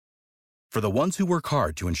For the ones who work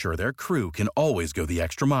hard to ensure their crew can always go the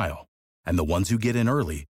extra mile, and the ones who get in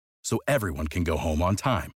early so everyone can go home on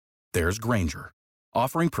time, there's Grainger,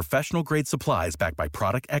 offering professional-grade supplies backed by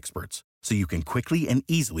product experts so you can quickly and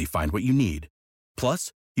easily find what you need.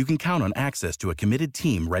 Plus, you can count on access to a committed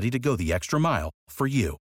team ready to go the extra mile for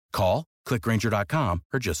you. Call, click Grainger.com,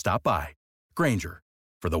 or just stop by. Grainger,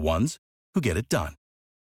 for the ones who get it done.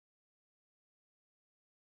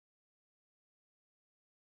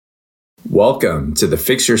 Welcome to the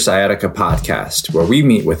Fix Your Sciatica podcast, where we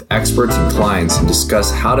meet with experts and clients and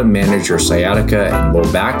discuss how to manage your sciatica and low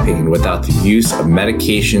back pain without the use of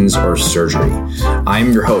medications or surgery.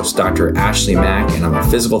 I'm your host, Dr. Ashley Mack, and I'm a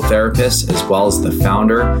physical therapist as well as the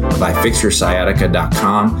founder of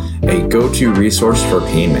ifixyoursciatica.com, a go-to resource for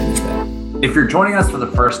pain management. If you're joining us for the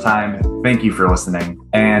first time, thank you for listening.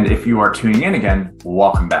 And if you are tuning in again,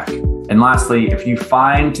 welcome back. And lastly, if you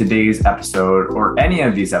find today's episode or any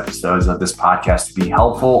of these episodes of this podcast to be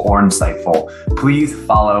helpful or insightful, please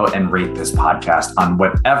follow and rate this podcast on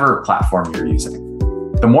whatever platform you're using.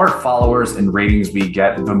 The more followers and ratings we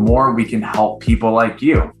get, the more we can help people like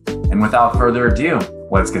you. And without further ado,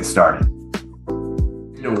 let's get started.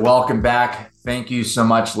 Welcome back. Thank you so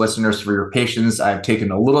much, listeners, for your patience. I've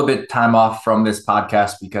taken a little bit time off from this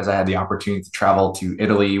podcast because I had the opportunity to travel to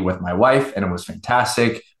Italy with my wife, and it was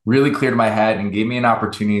fantastic. Really cleared my head and gave me an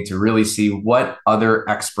opportunity to really see what other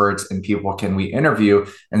experts and people can we interview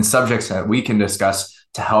and subjects that we can discuss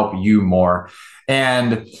to help you more.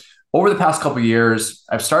 And over the past couple of years,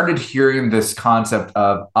 I've started hearing this concept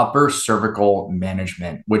of upper cervical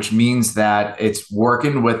management, which means that it's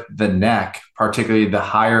working with the neck, particularly the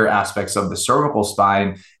higher aspects of the cervical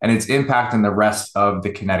spine, and its impact on the rest of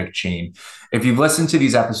the kinetic chain. If you've listened to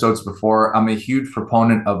these episodes before, I'm a huge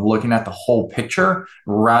proponent of looking at the whole picture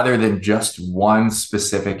rather than just one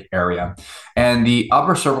specific area. And the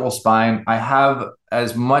upper cervical spine, I have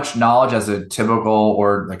as much knowledge as a typical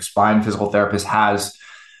or like spine physical therapist has.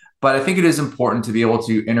 But I think it is important to be able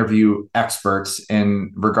to interview experts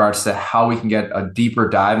in regards to how we can get a deeper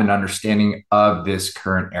dive and understanding of this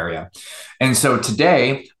current area. And so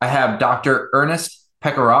today I have Dr. Ernest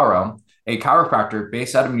Pecoraro, a chiropractor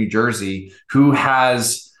based out of New Jersey, who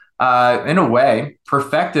has, in a way,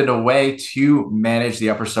 perfected a way to manage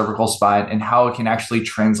the upper cervical spine and how it can actually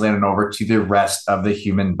translate it over to the rest of the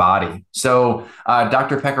human body. So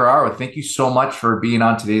Dr. Pecoraro, thank you so much for being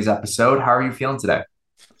on today's episode. How are you feeling today?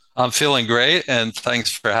 I'm feeling great, and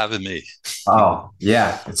thanks for having me. Oh,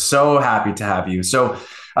 yeah. It's so happy to have you. So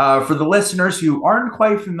for the listeners who aren't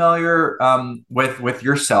quite familiar with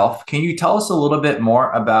yourself, can you tell us a little bit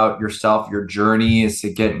more about yourself, your journey is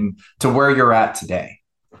to getting to where you're at today?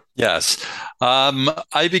 Yes.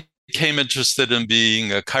 I became interested in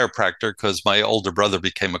being a chiropractor because my older brother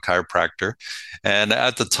became a chiropractor. And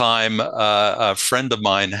at the time, a friend of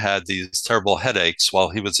mine had these terrible headaches while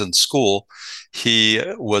he was in school. He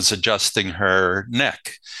was adjusting her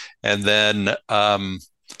neck. And then all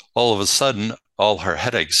of a sudden, all her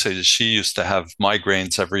headaches, so she used to have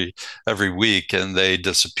migraines every week, and they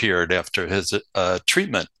disappeared after his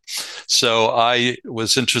treatment. So I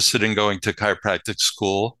was interested in going to chiropractic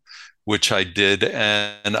school, which I did,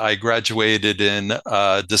 and I graduated in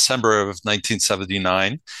December of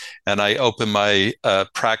 1979, and I opened my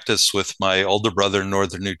practice with my older brother in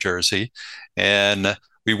Northern New Jersey, and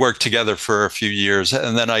we worked together for a few years,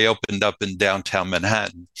 and then I opened up in downtown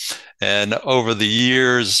Manhattan. And over the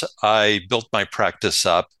years, I built my practice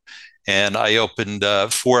up, and I opened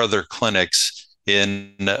 4 other clinics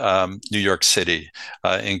in New York City,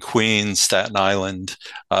 in Queens, Staten Island,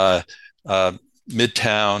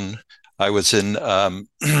 Midtown. I was in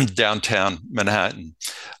downtown Manhattan.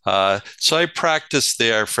 So I practiced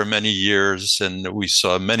there for many years, and we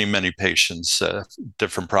saw many, many patients,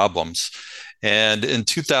 different problems. And in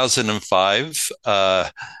 2005,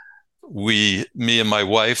 me and my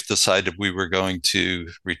wife decided we were going to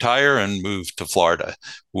retire and move to Florida,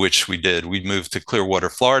 which we did. We moved to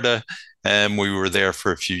Clearwater, Florida, and we were there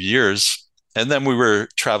for a few years. And then we were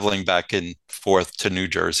traveling back and forth to New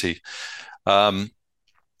Jersey.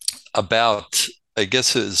 About, I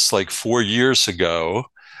guess it's like 4 years ago,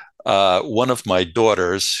 one of my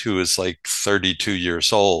daughters, who is like 32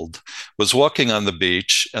 years old, was walking on the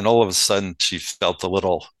beach, and all of a sudden she felt a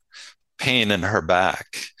little pain in her back.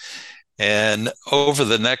 And over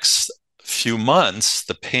the next few months,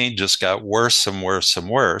 the pain just got worse and worse and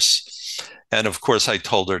worse. And of course, I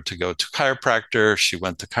told her to go to chiropractor. She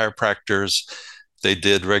went to chiropractors. They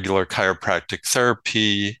did regular chiropractic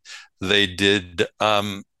therapy. They did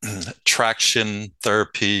traction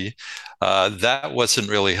therapy. That wasn't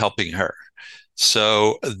really helping her.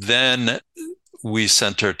 So then we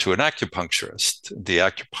sent her to an acupuncturist. The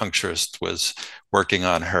acupuncturist was working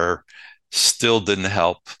on her, still didn't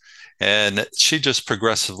help. And she just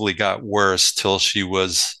progressively got worse till she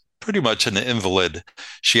was pretty much an invalid.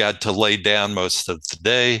 She had to lay down most of the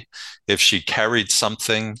day. If she carried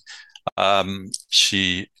something,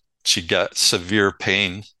 she got severe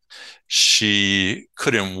pain. She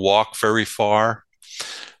couldn't walk very far.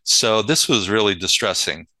 So this was really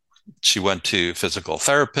distressing. She went to physical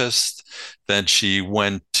therapist. Then she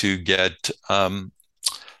went to get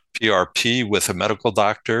PRP with a medical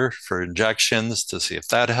doctor for injections to see if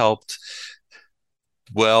that helped.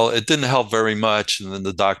 Well, it didn't help very much. And then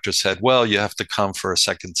the doctor said, well, you have to come for a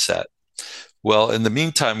second set. Well, in the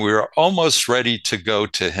meantime, we were almost ready to go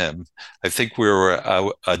to him. I think we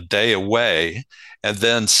were a day away. And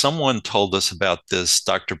then someone told us about this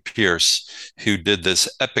Dr. Pierce, who did this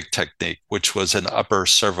EPIC technique, which was an upper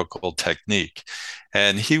cervical technique.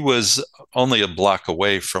 And he was only a block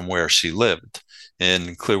away from where she lived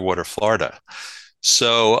in Clearwater, Florida.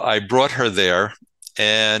 So I brought her there,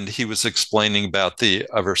 and he was explaining about the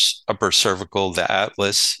upper cervical, the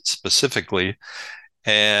atlas specifically.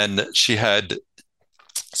 And she had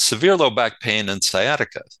severe low back pain and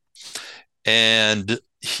sciatica. And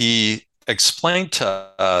he explained to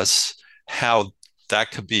us how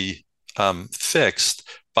that could be fixed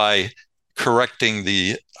by correcting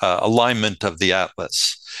the alignment of the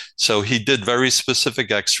atlas. So he did very specific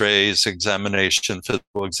x-rays, examination,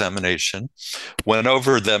 physical examination, went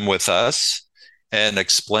over them with us and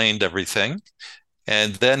explained everything.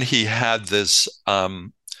 And then he had this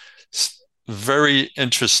very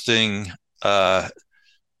interesting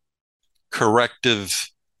corrective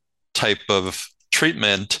type of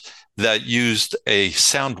treatment that used a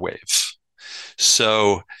sound wave.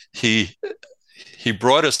 So he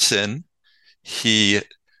brought us in. He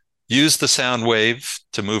used the sound wave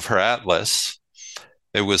to move her atlas.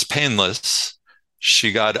 It was painless.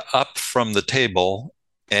 She got up from the table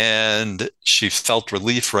and she felt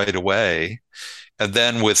relief right away. And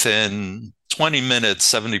then within 20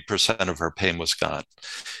 minutes, 70% of her pain was gone.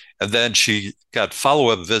 And then she got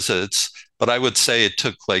follow-up visits, but I would say it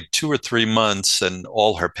took like 2 or 3 months and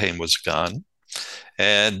all her pain was gone.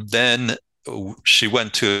 And then she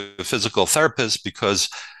went to a physical therapist because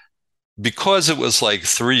it was like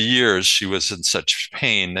 3 years she was in such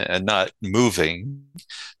pain and not moving,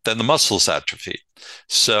 then the muscles atrophied.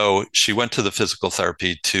 So she went to the physical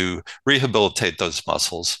therapy to rehabilitate those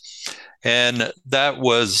muscles. And that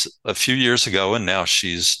was a few years ago, and now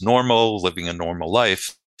she's normal, living a normal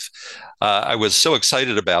life. I was so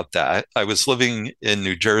excited about that. I was living in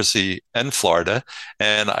New Jersey and Florida,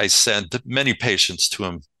 and I sent many patients to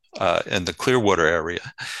him in the Clearwater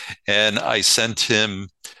area. And I sent him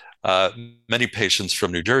many patients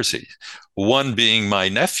from New Jersey, one being my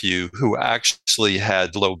nephew, who actually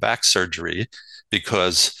had low back surgery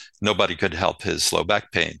because nobody could help his low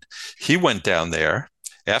back pain. He went down there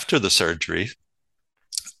after the surgery,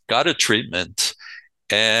 got a treatment,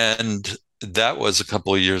 and that was a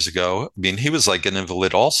couple of years ago. I mean, he was like an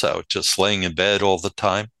invalid also, just laying in bed all the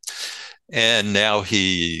time. And now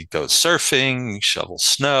he goes surfing, shovels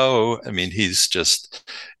snow. I mean, he's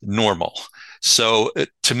just normal. So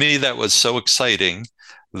to me, that was so exciting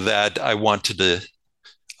that I wanted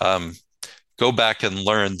to go back and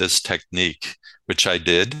learn this technique, which I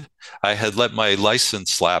did. I had let my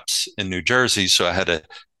license lapse in New Jersey, so I had to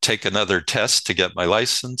take another test to get my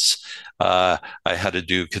license. I had to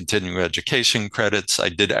do continuing education credits. I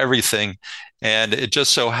did everything. And it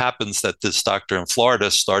just so happens that this doctor in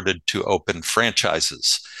Florida started to open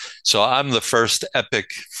franchises. So I'm the first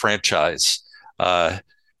EPIC franchise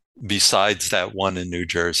besides that one in New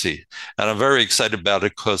Jersey. And I'm very excited about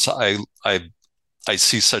it because I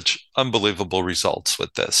see such unbelievable results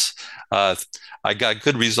with this. I got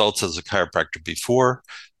good results as a chiropractor before,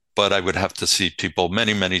 but I would have to see people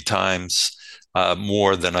many, many times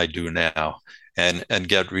more than I do now and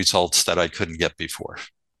get results that I couldn't get before.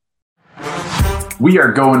 We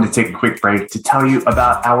are going to take a quick break to tell you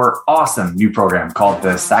about our awesome new program called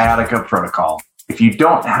the Sciatica Protocol. If you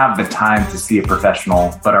don't have the time to see a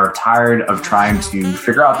professional, but are tired of trying to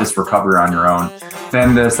figure out this recovery on your own,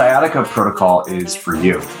 then the Sciatica Protocol is for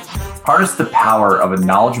you. Harness the power of a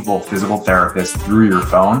knowledgeable physical therapist through your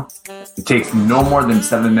phone. It takes no more than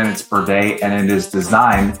 7 minutes per day, and it is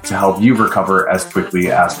designed to help you recover as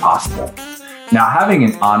quickly as possible. Now, having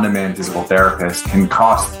an on-demand physical therapist can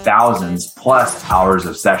cost thousands plus hours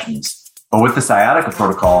of sessions. But with the Sciatica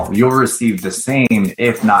Protocol, you'll receive the same,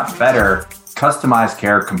 if not better, customized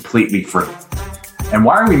care completely free. And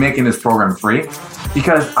why are we making this program free?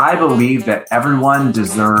 Because I believe that everyone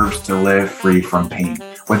deserves to live free from pain.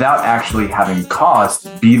 without actually having cost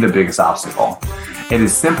be the biggest obstacle. It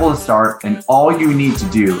is simple to start, and all you need to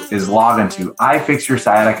do is log into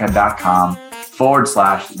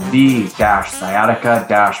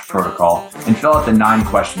ifixyoursciatica.com/the-sciatica-protocol and fill out the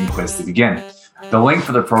 9-question quiz to begin. The link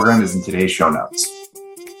for the program is in today's show notes.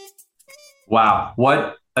 Wow,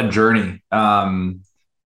 what a journey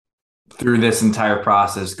through this entire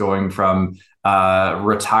process, going from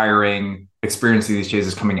retiring, experiencing these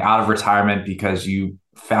changes, coming out of retirement because you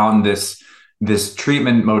found this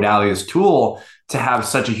treatment modality, this tool, to have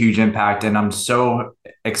such a huge impact. And I'm so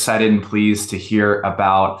excited and pleased to hear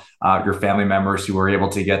about your family members who were able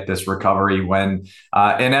to get this recovery when,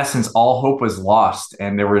 in essence, all hope was lost.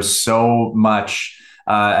 And there was so much,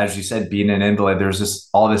 as you said, being an invalid, there's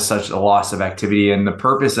just such a loss of activity. And the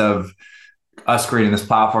purpose of us creating this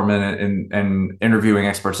platform and interviewing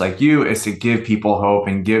experts like you is to give people hope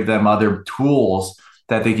and give them other tools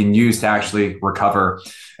that they can use to actually recover.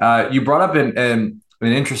 You brought up an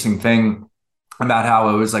interesting thing about how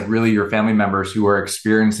it was like really your family members who were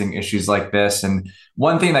experiencing issues like this. And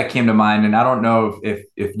one thing that came to mind, and I don't know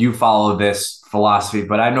if you follow this philosophy,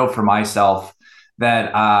 but I know for myself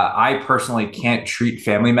that I personally can't treat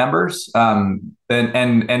family members. And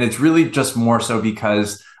it's really just more so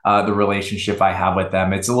because the relationship I have with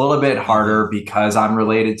them. It's a little bit harder because I'm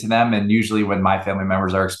related to them. And usually when my family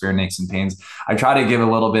members are experiencing pains, I try to give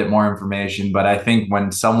a little bit more information. But I think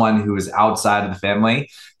when someone who is outside of the family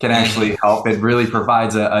can actually help, it really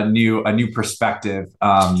provides a new perspective.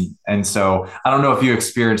 And so I don't know if you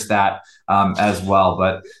experienced that as well,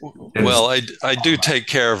 but I do take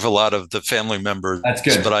care of a lot of the family members. That's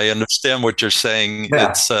good. But I understand what you're saying. Yeah.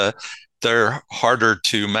 It's they're harder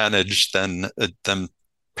to manage than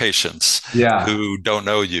patients who don't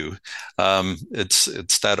know you.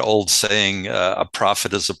 It's that old saying, a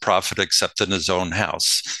prophet is a prophet except in his own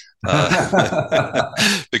house.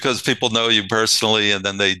 Because people know you personally, and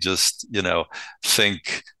then they just,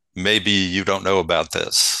 think maybe you don't know about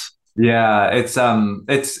this. Yeah, it's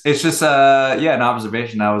just an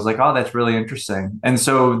observation. I was like, oh, that's really interesting. And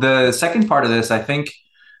so the second part of this, I think,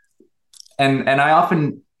 and I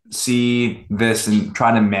often see this and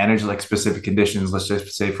trying to manage like specific conditions. Let's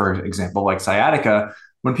just say, for example, like sciatica.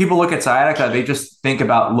 When people look at sciatica, they just think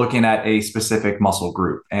about looking at a specific muscle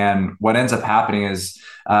group. And what ends up happening is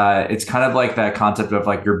it's kind of like that concept of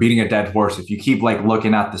like you're beating a dead horse. If you keep like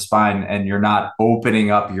looking at the spine and you're not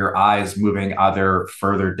opening up your eyes, moving either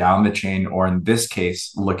further down the chain, or in this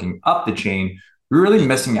case, looking up the chain, you're really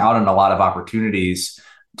missing out on a lot of opportunities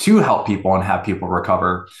to help people and have people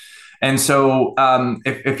recover. And so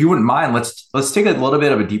if you wouldn't mind, let's take a little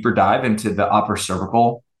bit of a deeper dive into the upper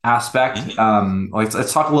cervical aspect.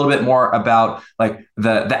 Let's talk a little bit more about like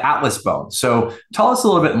the atlas bone. So tell us a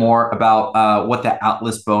little bit more about what the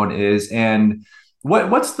atlas bone is and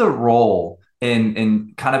what's the role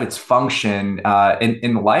in kind of its function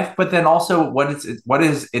in life, but then also what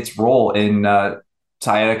is its role in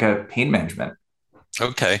sciatica pain management?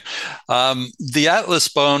 Okay. The atlas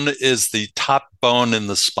bone is the top bone in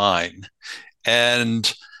the spine,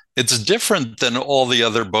 and it's different than all the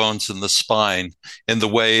other bones in the spine in the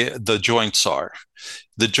way the joints are.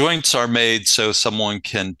 The joints are made so someone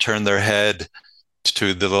can turn their head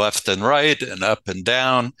to the left and right and up and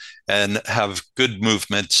down and have good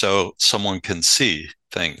movement so someone can see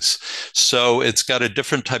things. So it's got a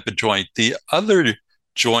different type of joint. The other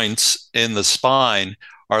joints in the spine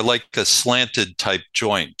are like a slanted type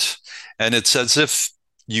joint. And it's as if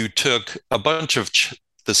you took a bunch of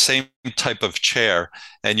the same type of chair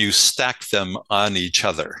and you stack them on each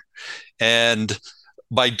other. And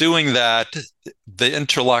by doing that, the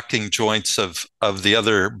interlocking joints of the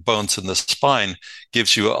other bones in the spine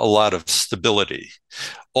gives you a lot of stability.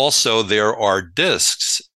 Also, there are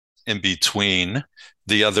discs in between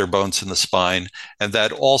the other bones in the spine, and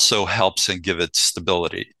that also helps and give it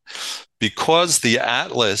stability. Because the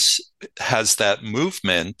atlas has that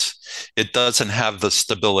movement, it doesn't have the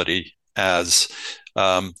stability as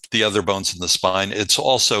the other bones in the spine. It's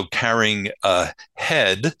also carrying a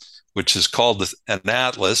head, which is called an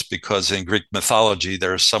atlas because in Greek mythology,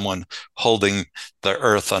 there's someone holding the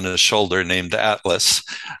earth on his shoulder named Atlas.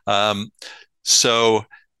 So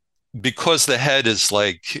because the head is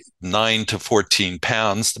like 9 to 14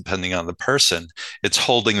 pounds, depending on the person, it's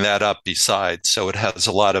holding that up beside. So it has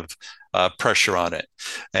a lot of pressure on it.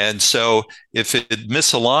 And so if it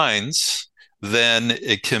misaligns, then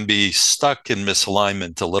it can be stuck in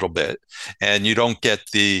misalignment a little bit, and you don't get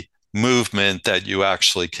the movement that you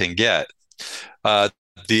actually can get.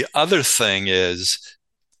 The other thing is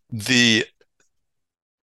the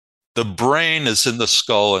The brain is in the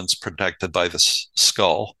skull and it's protected by the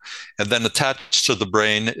skull. And then attached to the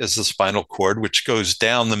brain is the spinal cord, which goes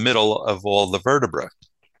down the middle of all the vertebrae.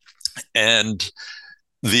 And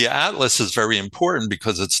the atlas is very important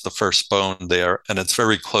because it's the first bone there and it's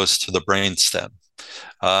very close to the brain stem.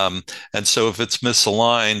 And so if it's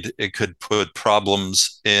misaligned, it could put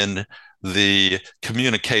problems in the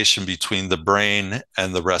communication between the brain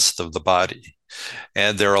and the rest of the body.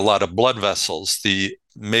 And there are a lot of blood vessels. The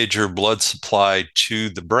major blood supply to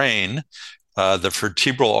the brain, the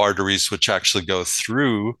vertebral arteries, which actually go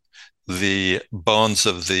through the bones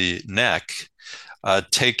of the neck,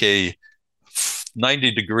 take a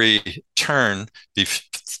 90-degree turn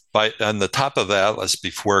on the top of the atlas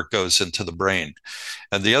before it goes into the brain.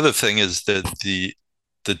 And the other thing is that the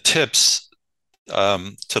tips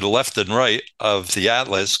to the left and right of the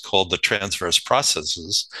atlas, called the transverse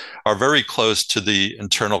processes, are very close to the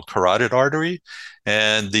internal carotid artery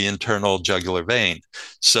and the internal jugular vein.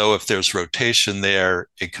 So if there's rotation there,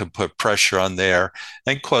 it could put pressure on there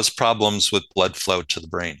and cause problems with blood flow to the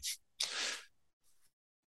brain.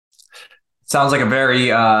 Sounds like a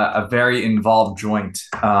very involved joint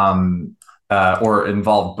or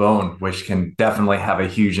involved bone, which can definitely have a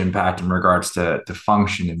huge impact in regards to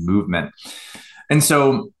function and movement. And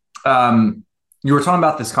so you were talking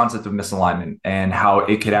about this concept of misalignment and how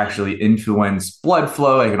it could actually influence blood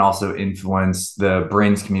flow. It can also influence the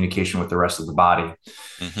brain's communication with the rest of the body.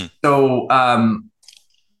 Mm-hmm. So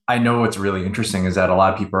I know what's really interesting is that a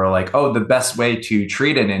lot of people are like, oh, the best way to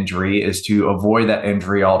treat an injury is to avoid that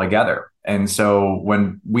injury altogether. And so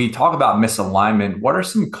when we talk about misalignment, what are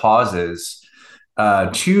some causes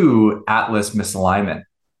to atlas misalignment?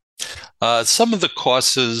 Some of the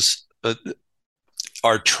causes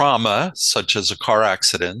are trauma, such as a car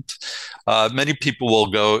accident. Many people will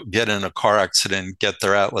go get in a car accident, get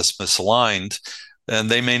their atlas misaligned, and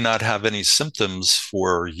they may not have any symptoms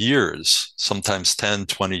for years, sometimes 10,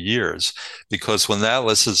 20 years, because when the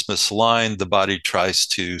atlas is misaligned, the body tries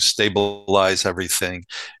to stabilize everything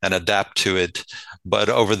and adapt to it. But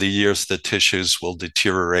over the years, the tissues will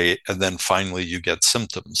deteriorate, and then finally you get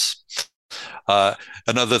symptoms.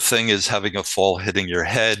 Another thing is having a fall hitting your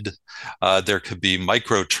head. There could be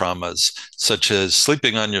micro traumas, such as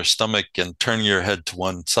sleeping on your stomach and turning your head to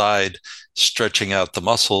one side, stretching out the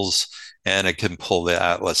muscles, and it can pull the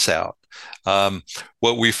atlas out.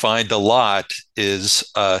 What we find a lot is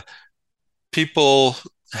people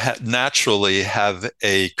naturally have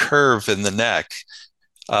a curve in the neck.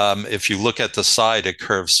 If you look at the side, it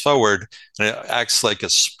curves forward and it acts like a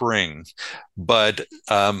spring. But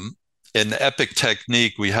in Epic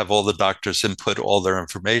Technique, we have all the doctors input all their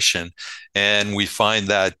information, and we find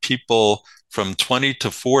that people from 20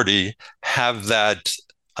 to 40 have that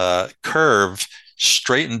curve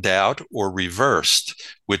straightened out or reversed,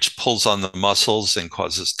 which pulls on the muscles and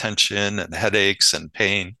causes tension and headaches and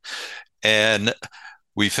pain. And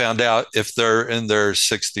we found out if they're in their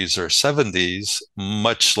 60s or 70s,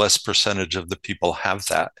 much less percentage of the people have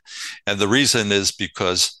that. And the reason is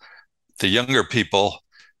because the younger people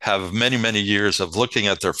have many, many years of looking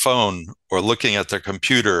at their phone or looking at their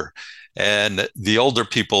computer, and the older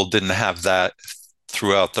people didn't have that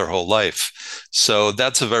throughout their whole life. So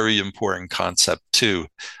that's a very important concept too.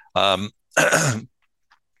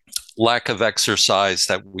 Lack of exercise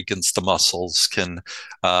that weakens the muscles can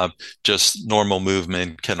just normal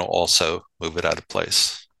movement can also move it out of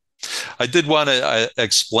place. I did want to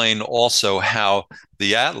explain also how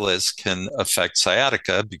the atlas can affect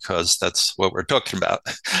sciatica, because that's what we're talking about.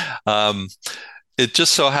 It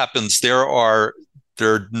just so happens there are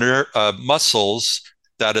muscles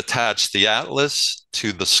that attach the atlas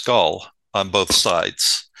to the skull on both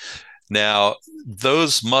sides. Now,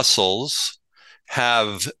 those muscles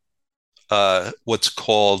have what's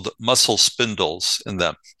called muscle spindles in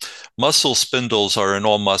them. Muscle spindles are in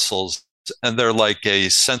all muscles, and they're like a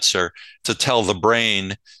sensor to tell the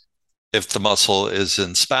brain if the muscle is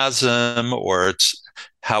in spasm or it's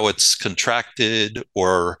how it's contracted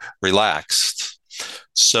or relaxed.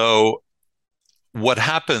 So what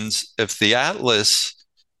happens if the atlas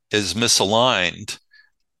is misaligned,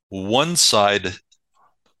 one side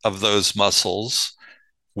of those muscles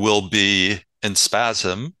will be in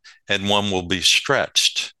spasm and one will be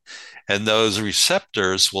stretched. And those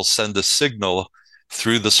receptors will send a signal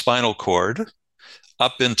through the spinal cord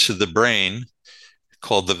up into the brain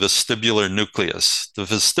called the vestibular nucleus. The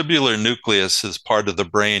vestibular nucleus is part of the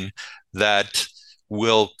brain that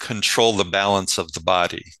will control the balance of the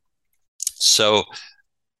body. So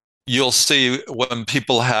you'll see when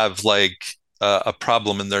people have like a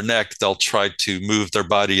problem in their neck, they'll try to move their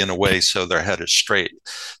body in a way so their head is straight.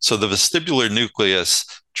 So the vestibular nucleus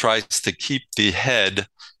tries to keep the head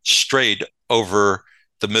straight over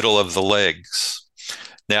the middle of the legs.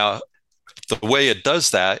 Now, the way it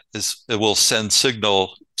does that is it will send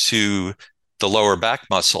signal to the lower back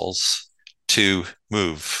muscles to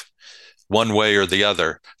move one way or the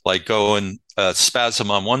other, like go in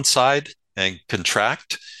spasm on one side and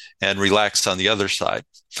contract and relax on the other side.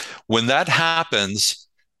 When that happens,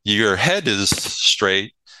 your head is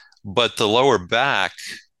straight, but the lower back,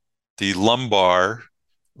 the lumbar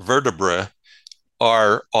vertebra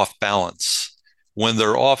are off balance. When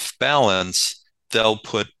they're off balance, they'll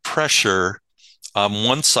put pressure on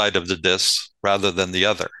one side of the disc rather than the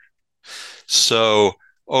other. So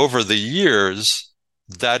over the years,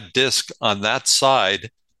 that disc on that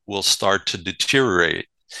side will start to deteriorate.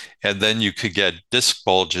 And then you could get disc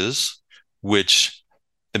bulges, which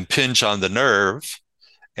impinge on the nerve.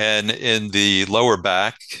 And in the lower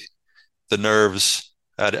back, the nerves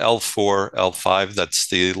at L4, L5, that's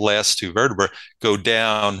the last two vertebrae, go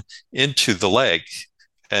down into the leg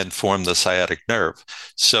and form the sciatic nerve.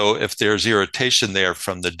 So if there's irritation there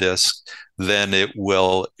from the disc, then it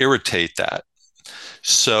will irritate that.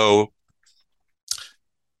 So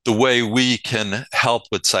the way we can help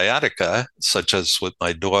with sciatica, such as with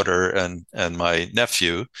my daughter and my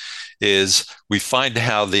nephew, is we find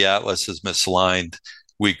how the atlas is misaligned,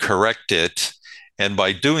 we correct it, and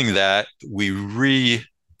by doing that, we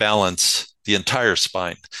rebalance the entire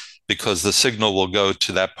spine, because the signal will go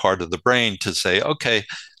to that part of the brain to say, okay,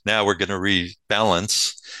 now we're going to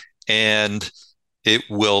rebalance, and it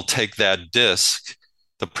will take that disc,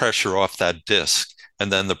 the pressure off that disc,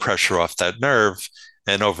 and then the pressure off that nerve.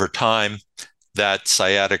 And over time, that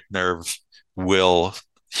sciatic nerve will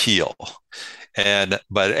heal.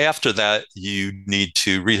 But after that, you need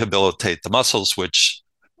to rehabilitate the muscles, which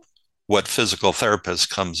what physical therapist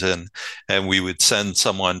comes in, and we would send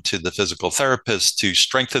someone to the physical therapist to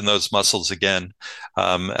strengthen those muscles again.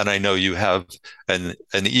 And I know you have an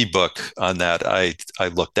ebook on that I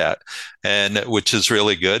looked at, and which is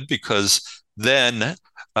really good, because then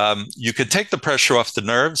you could take the pressure off the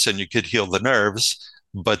nerves and you could heal the nerves.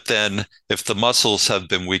 But then if the muscles have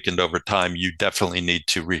been weakened over time, you definitely need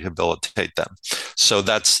to rehabilitate them. So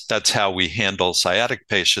that's how we handle sciatic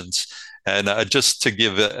patients. And just to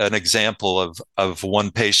give an example of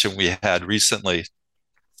one patient we had recently,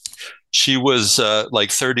 she was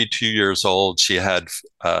like 32 years old. She had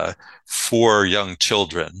 4 young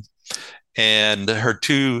children, and her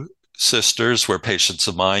 2 sisters were patients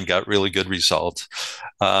of mine, got really good results.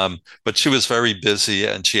 But she was very busy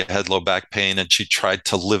and she had low back pain, and she tried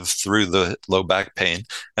to live through the low back pain,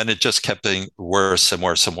 and it just kept getting worse and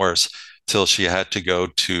worse and worse till she had to go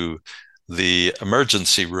to the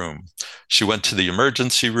emergency room. She went to the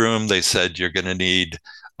emergency room. They said, you're going to need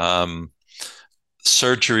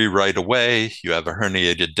surgery right away. You have a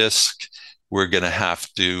herniated disc. We're going to have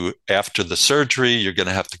to, after the surgery, you're going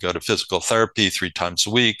to have to go to physical therapy 3 times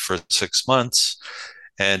a week for 6 months.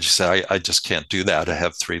 And she said, I just can't do that. I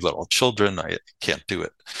have 3 little children. I can't do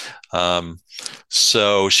it.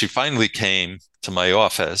 So she finally came to my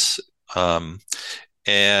office,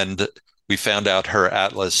 and we found out her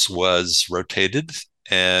atlas was rotated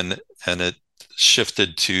and it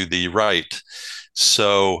shifted to the right.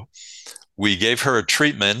 So we gave her a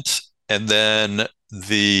treatment, and then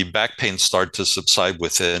the back pain started to subside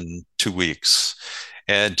within 2 weeks.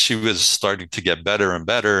 And she was starting to get better and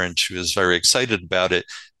better, and she was very excited about it.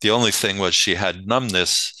 The only thing was she had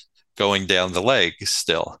numbness going down the leg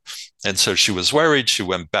still. And so she was worried. She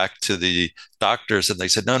went back to the doctors, and they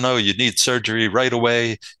said, no, you need surgery right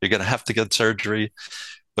away. You're going to have to get surgery.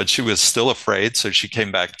 But she was still afraid. So she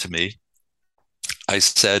came back to me. I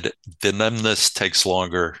said, the numbness takes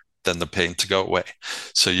longer than the pain to go away.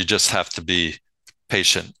 So you just have to be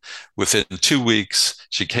patient. Within 2 weeks,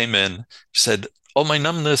 she came in, she said, oh, my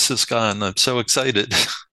numbness is gone. I'm so excited.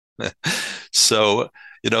 So,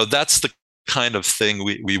 that's the kind of thing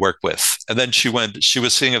we work with. And then she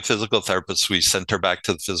was seeing a physical therapist. We sent her back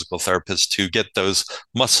to the physical therapist to get those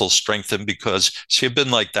muscles strengthened, because she had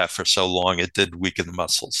been like that for so long, it did weaken the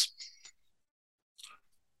muscles.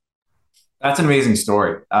 That's an amazing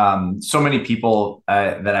story. So many people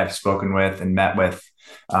that I've spoken with and met with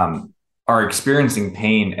are experiencing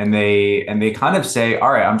pain, and they kind of say,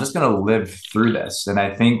 all right, I'm just going to live through this. And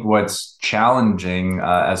I think what's challenging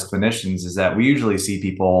as clinicians is that we usually see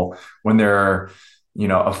people when they're,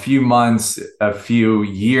 a few months, a few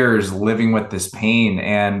years living with this pain.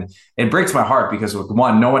 And it breaks my heart because,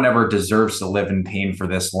 one, no one ever deserves to live in pain for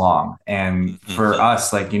this long. And for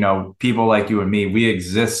us, people like you and me, we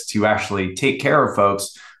exist to actually take care of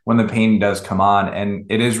folks when the pain does come on. And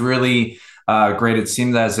it is really great. It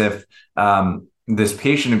seems as if, this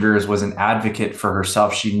patient of yours was an advocate for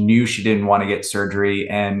herself. She knew she didn't want to get surgery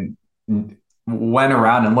and went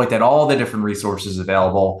around and looked at all the different resources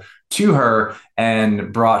available to her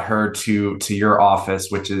and brought her to your office,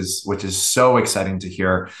 which is so exciting to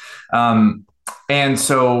hear. And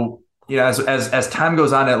so, as time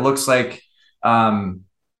goes on, it looks like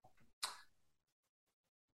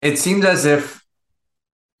it seems as if,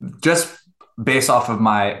 just based off of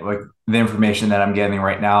the information that I'm getting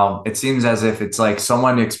right now, it seems as if it's like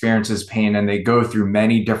someone experiences pain and they go through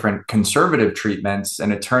many different conservative treatments,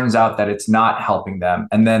 and it turns out that it's not helping them.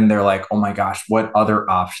 And then they're like, oh my gosh, what other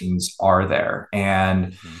options are there?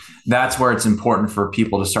 And that's where it's important for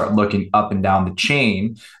people to start looking up and down the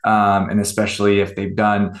chain. And especially if they've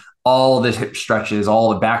done all the hip stretches, all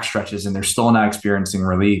the back stretches, and they're still not experiencing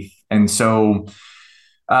relief. And so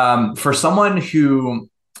for someone who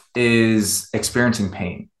is experiencing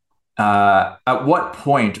pain, at what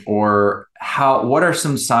point or what are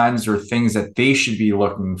some signs or things that they should be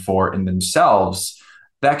looking for in themselves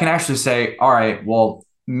that can actually say, all right, well,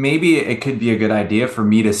 maybe it could be a good idea for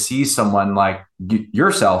me to see someone like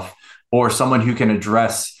yourself or someone who can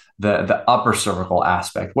address the upper cervical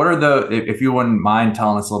aspect? What are if you wouldn't mind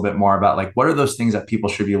telling us a little bit more about, like, what are those things that people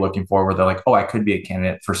should be looking for where they're like, oh, I could be a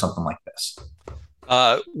candidate for something like this?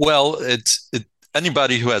 Well,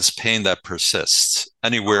 anybody who has pain that persists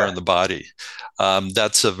anywhere in the body,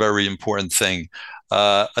 that's a very important thing.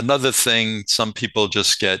 Another thing, some people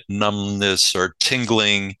just get numbness or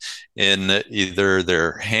tingling in either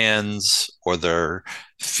their hands or their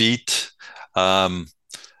feet.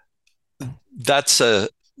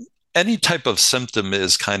 Any type of symptom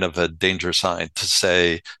is kind of a danger sign to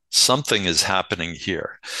say something is happening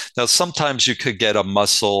here. Now, sometimes you could get a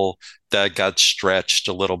muscle that got stretched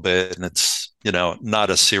a little bit and it's,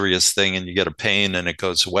 not a serious thing, and you get a pain and it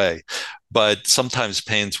goes away. But sometimes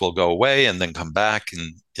pains will go away and then come back,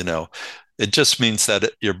 and, it just means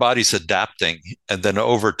that your body's adapting. And then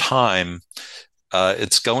over time,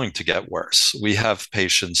 it's going to get worse. We have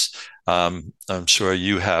patients, I'm sure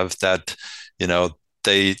you have, that,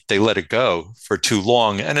 they let it go for too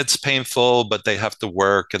long and it's painful, but they have to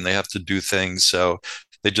work and they have to do things. So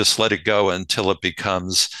they just let it go until it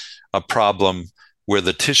becomes a problem where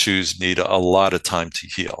the tissues need a lot of time to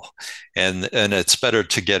heal. And it's better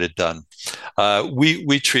to get it done.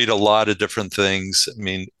 We treat a lot of different things. I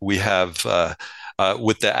mean, we have,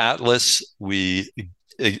 with the Atlas,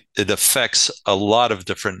 it affects a lot of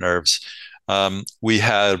different nerves. We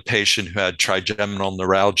had a patient who had trigeminal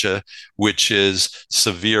neuralgia, which is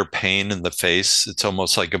severe pain in the face. It's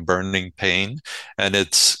almost like a burning pain. And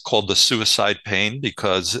it's called the suicide pain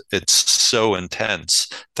because it's so intense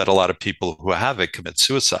that a lot of people who have it commit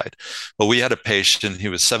suicide. But we had a patient, he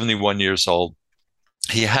was 71 years old.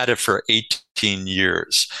 He had it for 18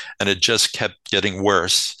 years and it just kept getting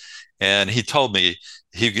worse. And he told me,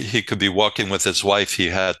 he could be walking with his wife. He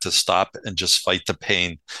had to stop and just fight the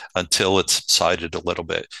pain until it subsided a little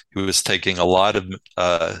bit. He was taking a lot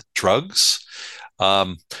of drugs.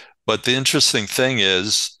 But the interesting thing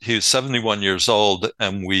is he was 71 years old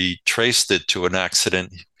and we traced it to an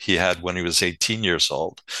accident he had when he was 18 years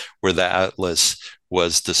old, where the Atlas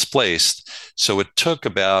was displaced. So it took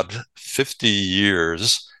about 50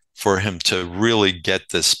 years for him to really get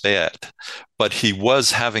this bad. But he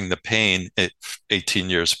was having the pain 18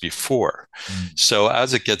 years before. So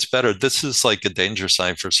as it gets better, this is like a danger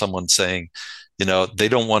sign for someone saying, they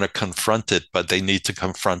don't want to confront it, but they need to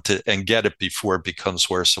confront it and get it before it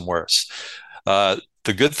becomes worse and worse.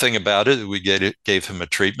 The good thing about it, we gave him a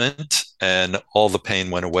treatment and all the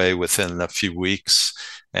pain went away within a few weeks.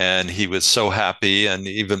 And he was so happy. And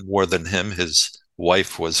even more than him, his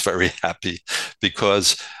wife was very happy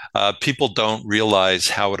because people don't realize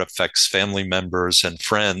how it affects family members and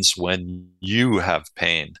friends when you have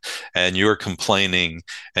pain and you're complaining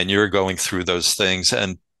and you're going through those things.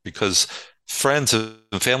 And because friends and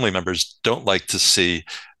family members don't like to see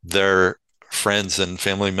their friends and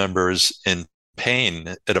family members in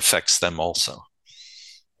pain, it affects them also.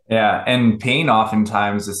 Yeah. And pain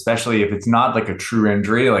oftentimes, especially if it's not like a true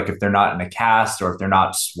injury, like if they're not in a cast or if they're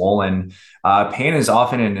not swollen, pain is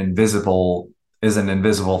often an invisible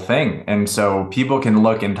thing. And so people can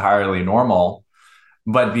look entirely normal,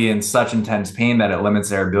 but be in such intense pain that it limits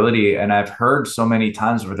their ability. And I've heard so many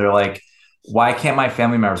times where they're like, why can't my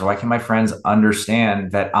family members, or why can't my friends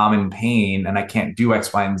understand that I'm in pain and I can't do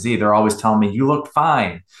X, Y, and Z? They're always telling me, you look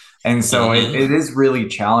fine. And so it is really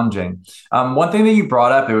challenging. One thing that you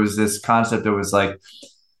brought up, it was this concept. It was like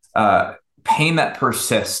pain that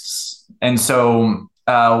persists. And so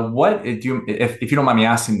if you don't mind me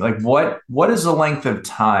asking, like what is the length of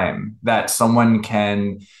time that someone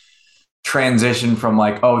can transition from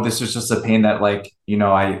like, oh, this is just a pain that like,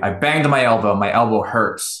 I banged my elbow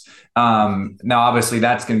hurts. Now obviously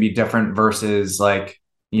that's going to be different versus like,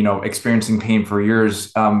 experiencing pain for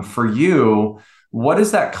years. For you, what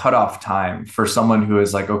is that cutoff time for someone who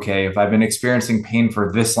is like, okay, if I've been experiencing pain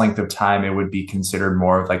for this length of time, it would be considered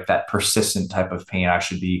more of like that persistent type of pain. I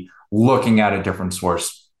should be looking at a different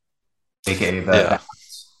source, aka Yeah.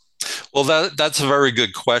 Well, that's a very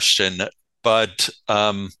good question, but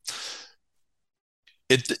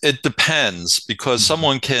it depends, because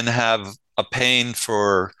someone can have a pain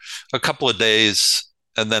for a couple of days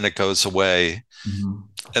and then it goes away,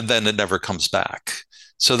 and then it never comes back.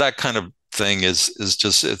 So that kind of thing is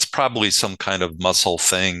just, it's probably some kind of muscle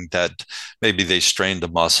thing that maybe they strained a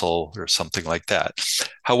muscle or something like that.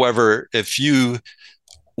 However,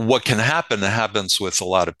 what can happen, it happens with a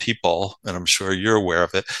lot of people, and I'm sure you're aware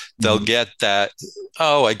of it. They'll get that,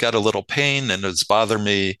 oh, I got a little pain and it's bothering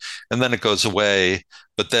me, and then it goes away.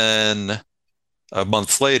 But then a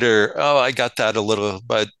month later, oh, I got that a little,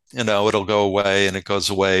 but it'll go away, and it goes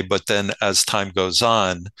away. But then as time goes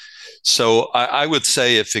on, so I would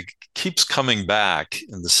say if it keeps coming back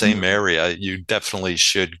in the same area, you definitely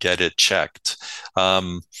should get it checked.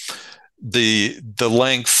 The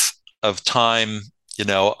length of time,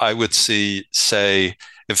 I would say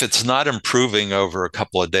if it's not improving over a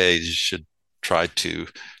couple of days, you should try to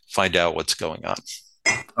find out what's going on.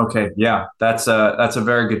 Okay, yeah, that's a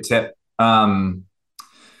very good tip.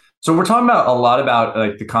 So we're talking about a lot about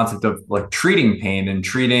like the concept of like treating pain and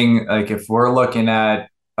treating, like if we're looking at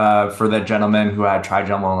for that gentleman who had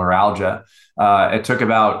trigeminal neuralgia, it took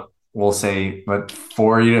about, we'll say,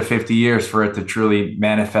 40 to 50 years for it to truly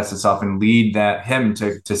manifest itself and lead him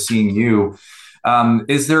to seeing you.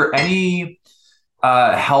 Is there any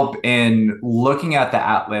help in looking at the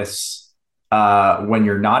atlas when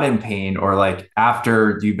you're not in pain, or like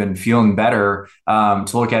after you've been feeling better, to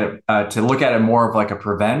look at it more of like a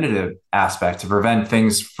preventative aspect to prevent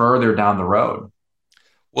things further down the road?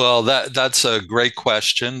 Well, that's a great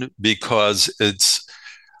question, because it's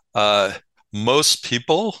most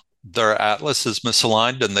people, their atlas is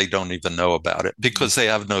misaligned and they don't even know about it because they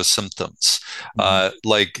have no symptoms.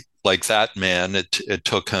 Like that man, it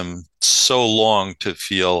took him so long to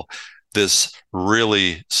feel this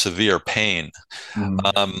really severe pain.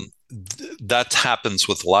 That happens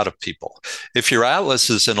with a lot of people. If your atlas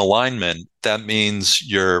is in alignment, that means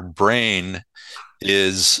your brain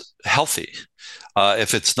is healthy.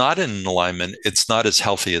 If it's not in alignment, it's not as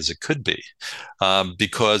healthy as it could be.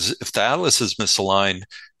 Because if the atlas is misaligned,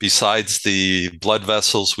 besides the blood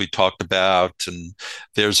vessels we talked about, and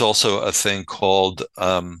there's also a thing called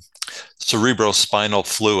cerebrospinal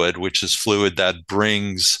fluid, which is fluid that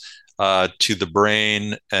brings to the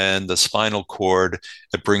brain and the spinal cord,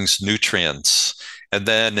 it brings nutrients. And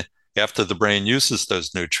then after the brain uses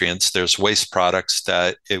those nutrients, there's waste products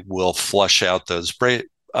that it will flush out those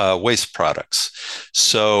waste products.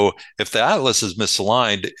 So if the atlas is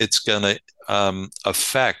misaligned, it's going to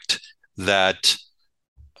affect that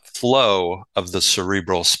flow of the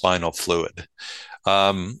cerebral spinal fluid.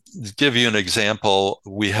 To give you an example,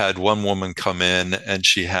 we had one woman come in and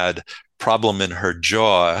she had problem in her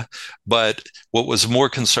jaw, but what was more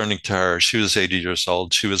concerning to her, she was 80 years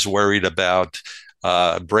old, she was worried about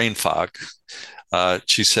brain fog.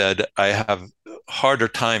 She said, I have harder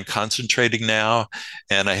time concentrating now,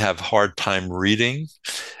 and I have hard time reading.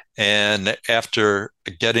 And after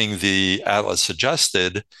getting the atlas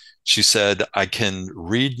adjusted, she said, I can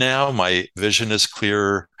read now, my vision is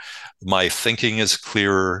clearer, my thinking is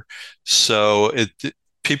clearer. So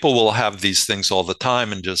people will have these things all the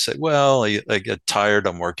time and just say, well, I get tired,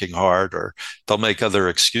 I'm working hard, or they'll make other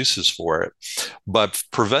excuses for it. But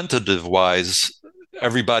preventative wise,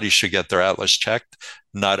 everybody should get their atlas checked.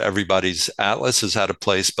 Not everybody's atlas is out of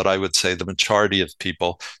place, but I would say the majority of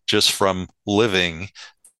people, just from living,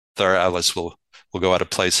 their atlas will go out of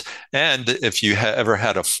place. And if you ever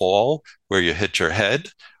had a fall where you hit your head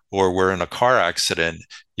or were in a car accident,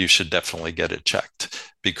 you should definitely get it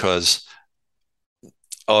checked, because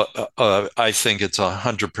I think it's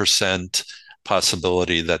 100%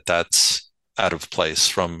 possibility that that's out of place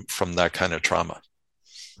from that kind of trauma.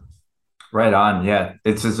 Right on. Yeah,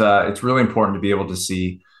 it's really important to be able to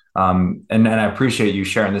see, and I appreciate you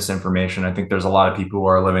sharing this information. I think there's a lot of people who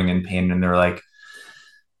are living in pain and they're like,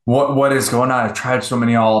 what is going on? I've tried so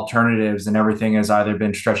many alternatives and everything has either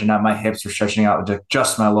been stretching out my hips or stretching out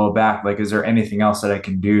just my low back. Like, is there anything else that I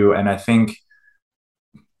can do? And I think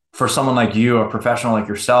for someone like you, a professional like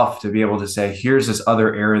yourself, to be able to say, here's this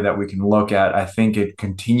other area that we can look at, I think it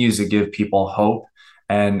continues to give people hope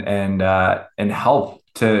and help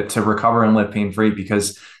to recover and live pain free,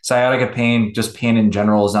 because sciatica pain, just pain in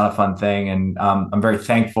general, is not a fun thing. And I'm very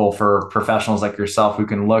thankful for professionals like yourself who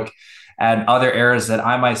can look at other areas that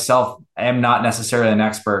I myself am not necessarily an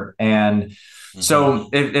expert. And so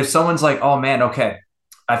if someone's like, oh man, okay,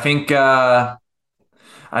 I think I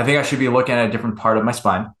should be looking at a different part of my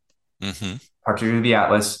spine, particularly the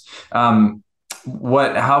atlas.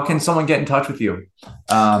 How can someone get in touch with you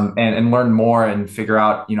and learn more and figure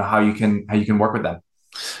out, how you can work with them?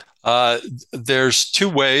 There's two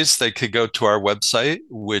ways. They could go to our website,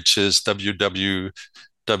 which is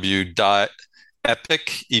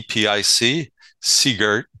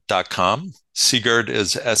www.epic.com. Seagirt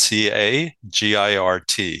is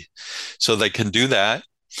SEAGIRT. So they can do that.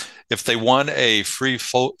 If they want a free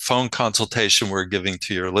phone consultation we're giving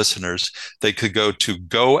to your listeners, they could go to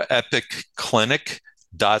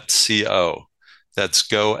goepicclinic.co. That's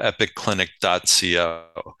goepicclinic.co.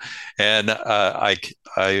 And I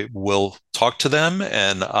will talk to them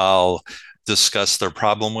and I'll discuss their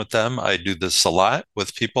problem with them. I do this a lot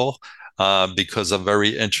with people because I'm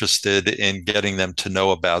very interested in getting them to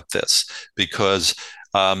know about this, because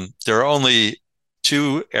there are only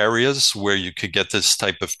two areas where you could get this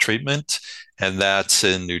type of treatment, and that's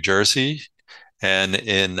in New Jersey and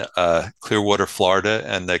in Clearwater, Florida,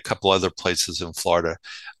 and a couple other places in Florida.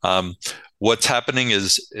 What's happening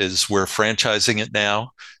is we're franchising it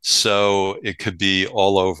now, so it could be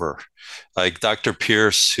all over. Like Dr.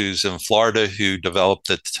 Pierce, who's in Florida, who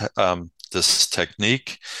developed this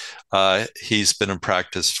technique, he's been in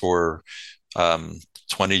practice for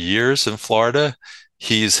 20 years in Florida.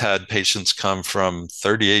 He's had patients come from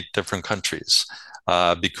 38 different countries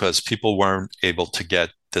because people weren't able to get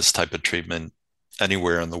this type of treatment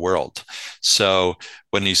anywhere in the world. So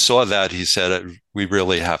when he saw that, he said, we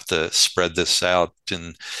really have to spread this out.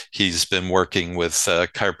 And he's been working with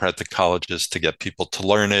chiropractic colleges to get people to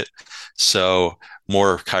learn it. So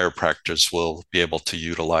more chiropractors will be able to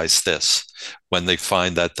utilize this when they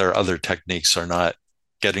find that their other techniques are not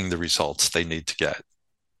getting the results they need to get.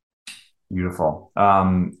 Beautiful.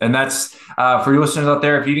 And that's for your listeners out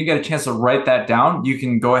there. If you didn't get a chance to write that down, you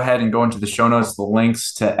can go ahead and go into the show notes. The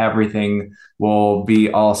links to everything will be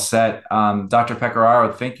all set. Dr.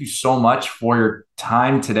 Pecoraro, thank you so much for your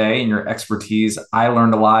time today and your expertise. I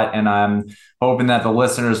learned a lot, and I'm hoping that the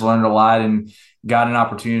listeners learned a lot and got an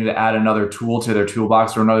opportunity to add another tool to their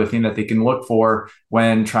toolbox or another thing that they can look for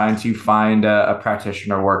when trying to find a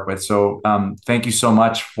practitioner to work with. So thank you so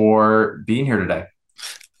much for being here today.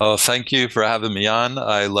 Oh, thank you for having me on.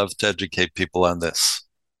 I love to educate people on this.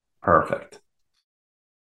 Perfect.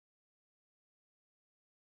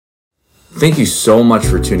 Thank you so much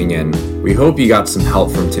for tuning in. We hope you got some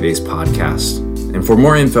help from today's podcast. And for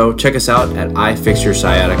more info, check us out at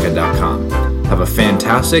ifixyoursciatica.com. Have a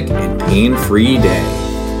fantastic and pain-free day.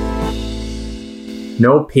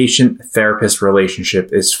 No patient-therapist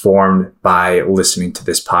relationship is formed by listening to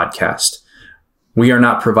this podcast. We are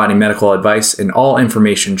not providing medical advice, and all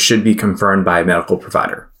information should be confirmed by a medical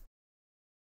provider.